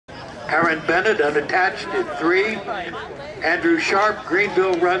Aaron Bennett unattached in 3. Andrew Sharp,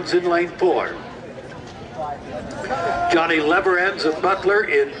 Greenville, runs in lane 4. Johnny Leverens of Butler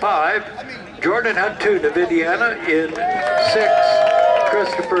in 5. Jordan Huntoon of Indiana in 6.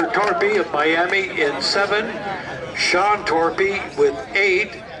 Christopher Torpy of Miami in 7. Sean Torpy with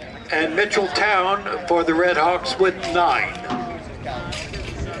 8. And Mitchell Town for the Red Hawks with 9.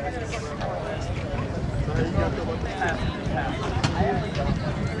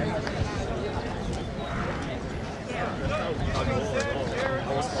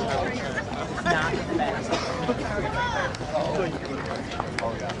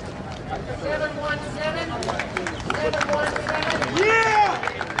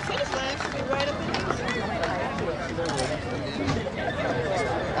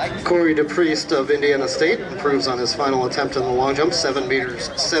 Corey DePriest of Indiana State improves on his final attempt in the long jump, 7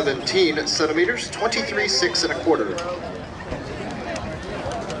 meters 17 centimeters, 23.6 1/4.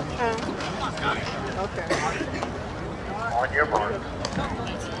 On your mark.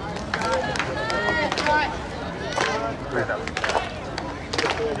 Right up.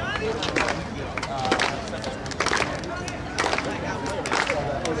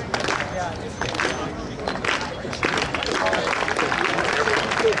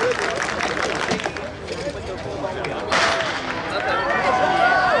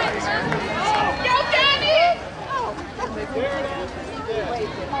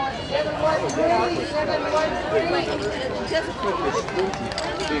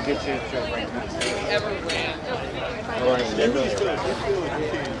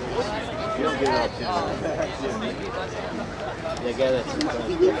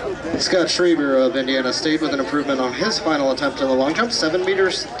 Scott Schreiber of Indiana State with an improvement on his final attempt in the long jump, 7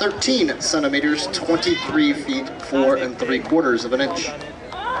 meters 13 centimeters, 23 feet 4 3/4 of an inch.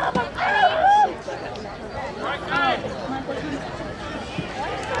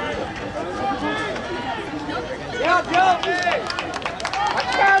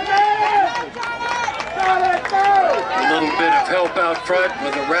 A little bit of help out front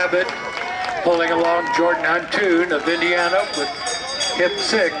with a rabbit pulling along Jordan Huntoon of Indiana with hip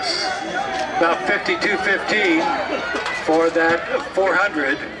 6, about 52.15 for that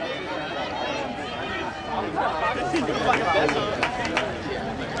 400.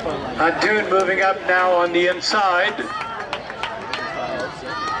 Huntoon moving up now on the inside.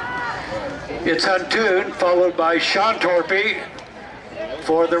 It's Huntoon followed by Sean Torpy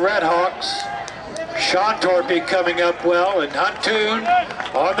for the Red Hawks. Sean Torpy coming up well, and Huntoon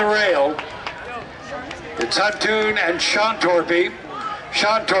on the rail. It's Huntoon and Sean Torpy.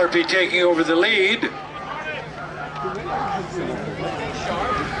 Sean Torpy taking over the lead.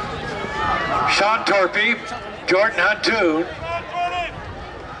 Sean Torpy, Jordan Huntoon.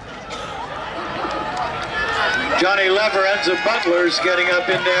 Johnny Leverens of Butler's getting up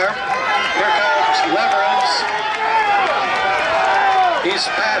in there. Here comes Leverens. He's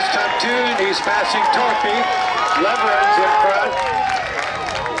passed Huntoon, he's passing Torpy. Leverens in front.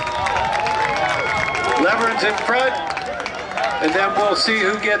 Leverens in front. And then we'll see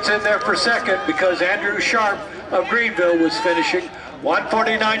who gets in there for second, because Andrew Sharp of Greenville was finishing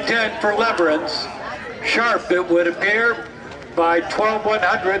 1:49.10 for Leverens. Sharp, it would appear, by 12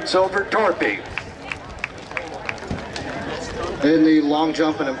 100ths over Torpy. In the long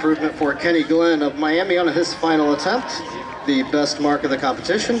jump, an improvement for Kenny Glenn of Miami on his final attempt. The best mark of the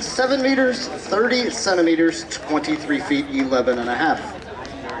competition, 7 meters 30 centimeters, 23 feet 11 1/2.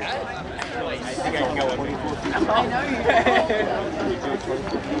 I know you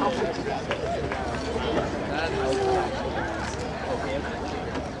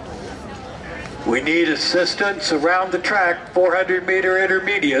We need assistance around the track, 400-meter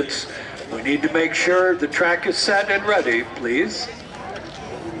intermediates. We need to make sure the track is set and ready, please.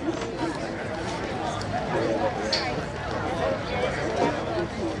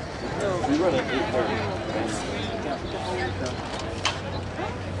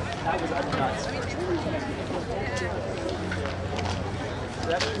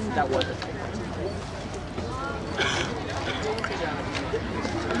 That wasn't.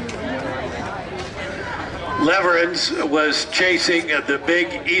 Leverens was chasing the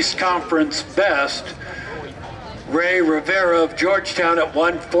big East Conference best. Ray Rivera of Georgetown at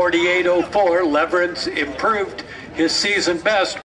 1:48.04. Leverens improved his season best.